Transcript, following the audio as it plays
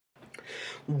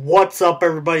What's up,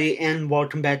 everybody, and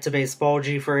welcome back to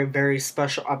Baseballogy for a very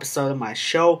special episode of my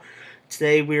show.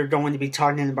 Today we are going to be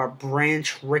talking about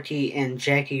Branch, Rickey, and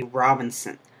Jackie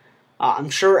Robinson. I'm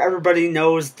sure everybody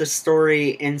knows the story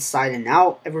inside and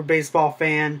out. Every baseball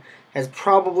fan has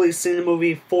probably seen the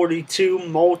movie 42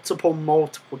 multiple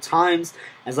times,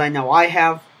 as I know I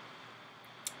have.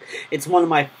 It's one of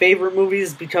my favorite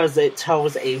movies because it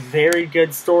tells a very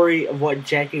good story of what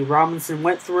Jackie Robinson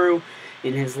went through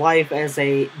in his life as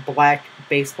a black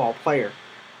baseball player.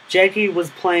 Jackie was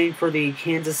playing for the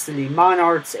Kansas City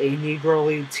Monarchs, a Negro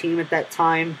League team at that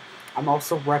time. I'm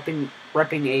also repping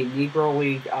a Negro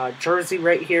League jersey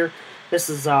right here.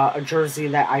 This is a jersey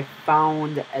that I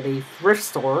found at a thrift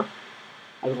store,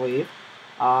 I believe.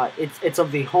 It's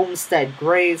of the Homestead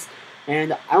Grays,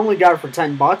 and I only got it for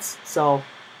 $10, so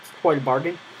it's quite a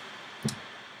bargain.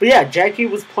 But yeah, Jackie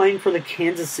was playing for the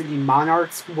Kansas City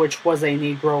Monarchs, which was a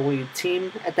Negro League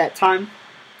team at that time.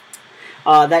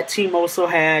 That team also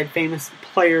had famous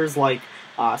players like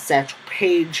Satchel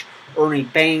Paige, Ernie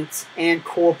Banks, and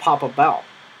Cole Papa Bell.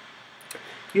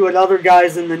 You had other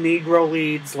guys in the Negro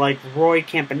Leagues like Roy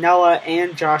Campanella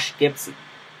and Josh Gibson.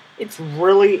 It's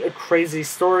really a crazy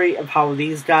story of how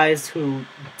these guys, who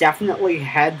definitely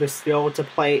had the skill to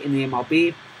play in the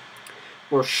MLB,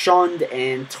 were shunned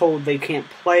and told they can't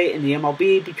play in the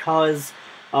MLB because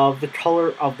of the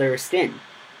color of their skin.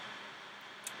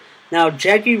 Now,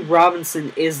 Jackie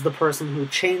Robinson is the person who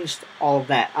changed all of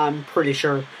that. I'm pretty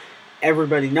sure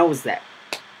everybody knows that.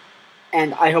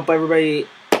 And I hope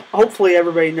hopefully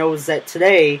everybody knows that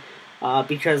today,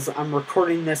 because I'm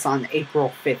recording this on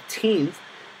April 15th,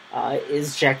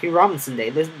 is Jackie Robinson Day.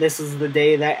 This is the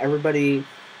day that everybody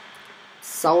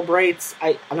celebrates.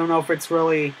 I don't know if it's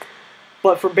really...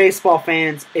 But for baseball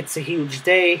fans, it's a huge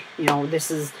day. You know,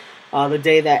 this is the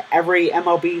day that every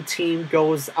MLB team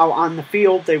goes out on the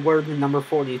field. They wear the number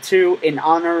 42 in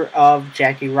honor of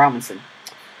Jackie Robinson.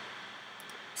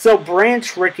 So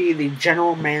Branch Rickey, the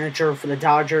general manager for the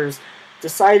Dodgers,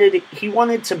 decided he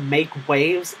wanted to make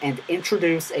waves and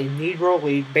introduce a Negro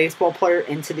League baseball player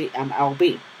into the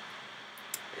MLB.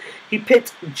 He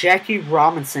picked Jackie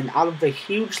Robinson out of the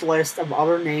huge list of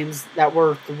other names that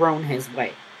were thrown his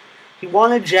way. He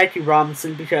wanted Jackie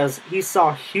Robinson because he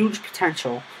saw huge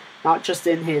potential, not just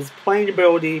in his playing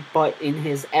ability, but in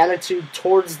his attitude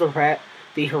towards the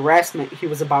harassment he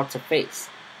was about to face.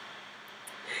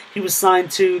 He was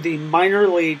signed to the minor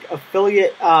league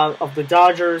affiliate of the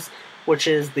Dodgers, which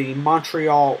is the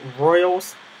Montreal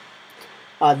Royals.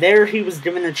 There he was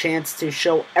given a chance to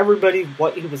show everybody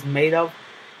what he was made of.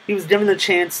 He was given a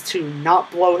chance to not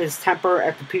blow his temper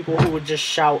at the people who would just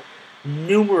shout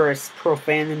numerous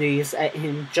profanities at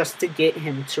him just to get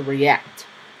him to react.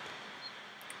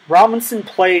 Robinson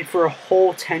played for a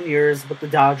whole 10 years with the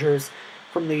Dodgers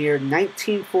from the year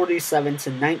 1947 to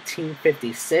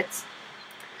 1956.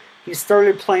 He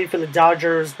started playing for the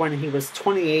Dodgers when he was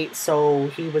 28, so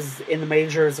he was in the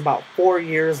majors about 4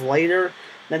 years later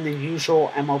than the usual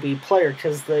MLB player,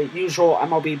 because the usual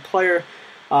MLB player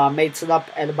makes it up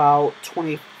at about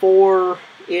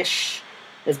 24-ish.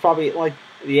 Is probably like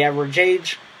the average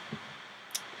age.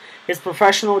 His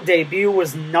professional debut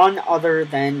was none other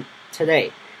than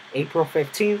today, April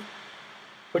 15th,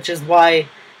 which is why,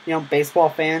 you know, baseball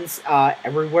fans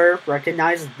everywhere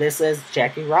recognize this as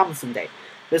Jackie Robinson Day.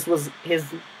 This was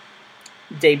his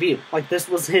debut. This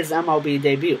was his MLB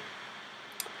debut.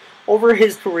 Over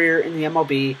his career in the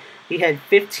MLB, he had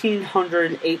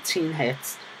 1,518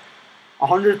 hits,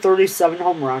 137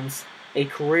 home runs, a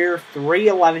career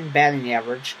 .311 batting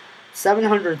average,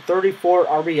 734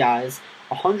 RBIs,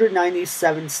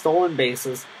 197 stolen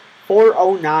bases,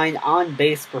 .409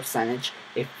 on-base percentage,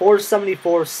 a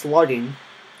 .474 slugging,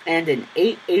 and an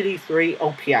 .883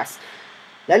 OPS.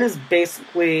 That is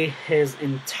basically his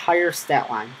entire stat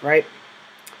line, right?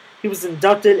 He was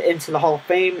inducted into the Hall of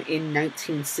Fame in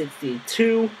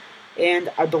 1962, and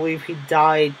I believe he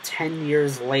died 10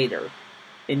 years later,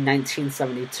 in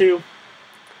 1972.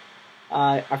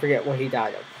 I forget what he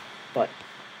died of, but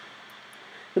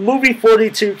the movie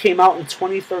 42 came out in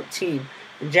 2013,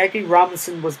 and Jackie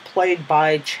Robinson was played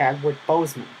by Chadwick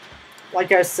Boseman.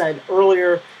 Like I said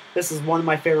earlier, this is one of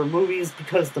my favorite movies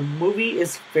because the movie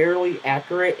is fairly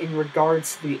accurate in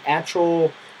regards to the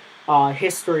actual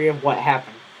history of what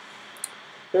happened.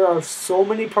 There are so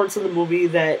many parts of the movie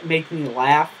that make me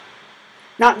laugh.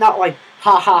 Not like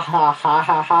ha ha ha ha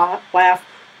ha ha laugh,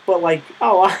 but like,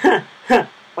 oh,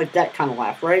 like that kind of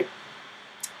laugh, right?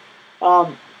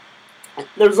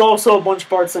 There's also a bunch of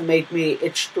parts that make me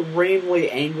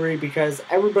extremely angry because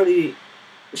everybody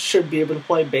should be able to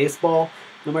play baseball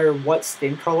no matter what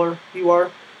skin color you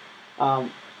are.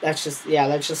 that's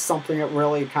just something that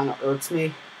really kind of irks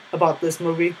me about this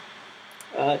movie.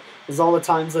 Is all the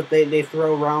times that they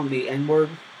throw around the N word,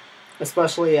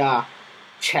 especially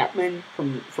Chapman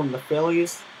from the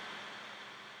Phillies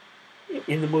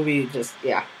in the movie. Just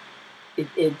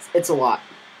it's a lot.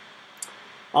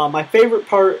 My favorite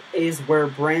part is where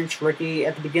Branch Rickey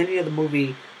at the beginning of the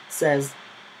movie says,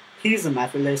 "He's a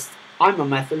Methodist, I'm a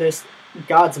Methodist,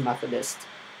 God's a Methodist."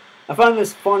 I find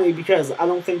this funny because I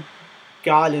don't think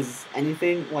God is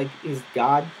anything like he's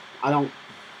God. I don't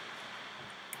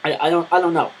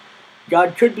know.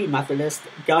 God could be Methodist.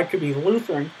 God could be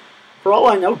Lutheran. For all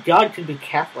I know, God could be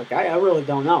Catholic. I really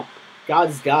don't know.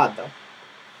 God's God, though.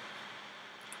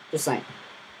 Just saying.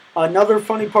 Another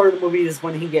funny part of the movie is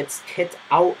when he gets kicked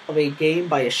out of a game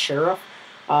by a sheriff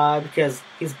because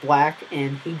he's black,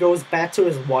 and he goes back to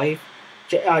his wife.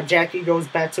 Jackie goes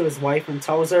back to his wife and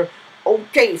tells her,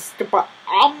 "Okay, Skipper,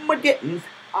 I'm a getting.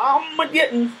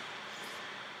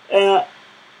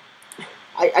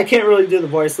 I can't really do the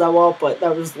voice that well, but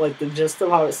that was like the gist of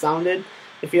how it sounded.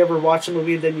 If you ever watch a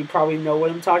movie, then you probably know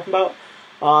what I'm talking about.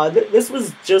 This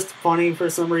was just funny for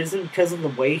some reason because of the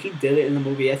way he did it in the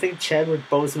movie. I think Chadwick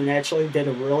Boseman actually did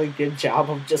a really good job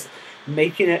of just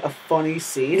making it a funny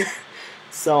scene.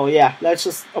 So yeah, that's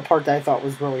just a part that I thought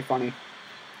was really funny.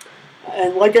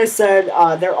 And like I said,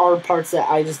 there are parts that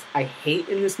I hate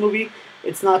in this movie.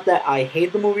 It's not that I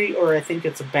hate the movie or I think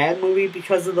it's a bad movie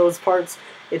because of those parts.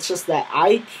 It's just that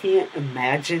I can't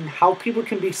imagine how people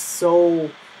can be so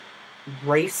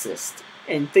racist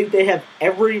and think they have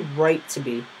every right to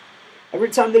be. Every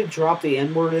time they drop the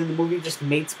N-word in the movie, it just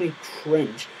makes me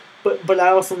cringe. But I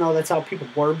also know that's how people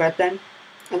were back then,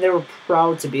 and they were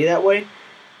proud to be that way.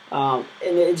 And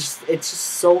it's just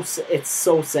so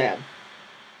sad.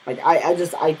 Like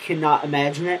I cannot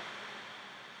imagine it.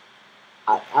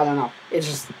 I don't know. It's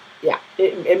just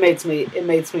it makes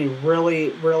me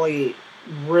really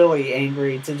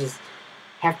angry to just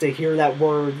have to hear that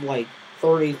word like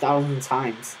 30,000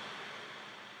 times.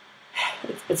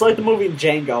 It's like the movie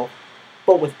Django,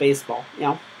 but with baseball, you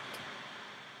know?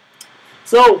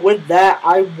 So, with that,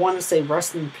 I want to say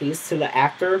rest in peace to the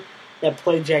actor that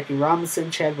played Jackie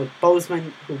Robinson, Chadwick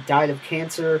Boseman, who died of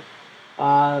cancer.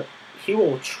 He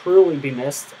will truly be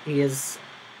missed. He is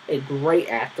a great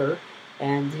actor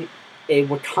and a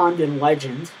Wakandan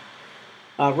legend.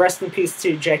 Rest in peace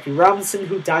to Jackie Robinson,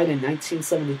 who died in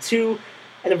 1972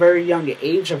 at a very young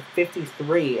age of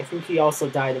 53. I think he also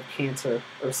died of cancer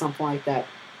or something like that.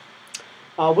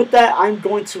 With that, I'm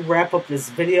going to wrap up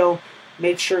this video.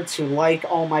 Make sure to like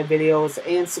all my videos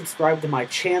and subscribe to my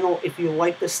channel if you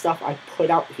like the stuff I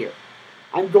put out here.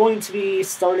 I'm going to be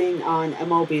starting on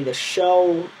MLB The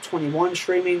Show 21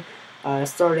 streaming,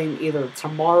 starting either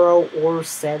tomorrow or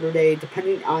Saturday,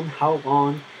 depending on how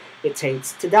long it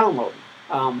takes to download.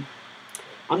 I'm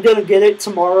going to get it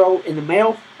tomorrow in the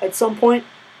mail at some point,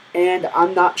 and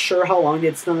I'm not sure how long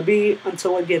it's going to be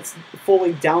until it gets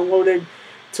fully downloaded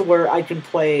to where I can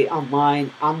play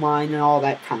online and all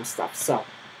that kind of stuff. So,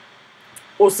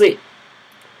 we'll see.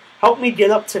 Help me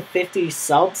get up to 50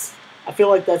 subs. I feel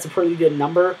like that's a pretty good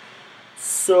number.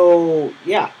 So,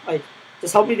 yeah,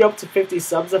 just help me get up to 50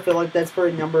 subs. I feel like that's a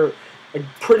pretty good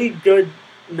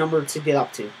number to get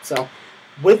up to. So,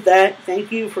 with that,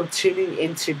 thank you for tuning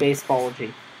into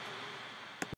Baseballogy.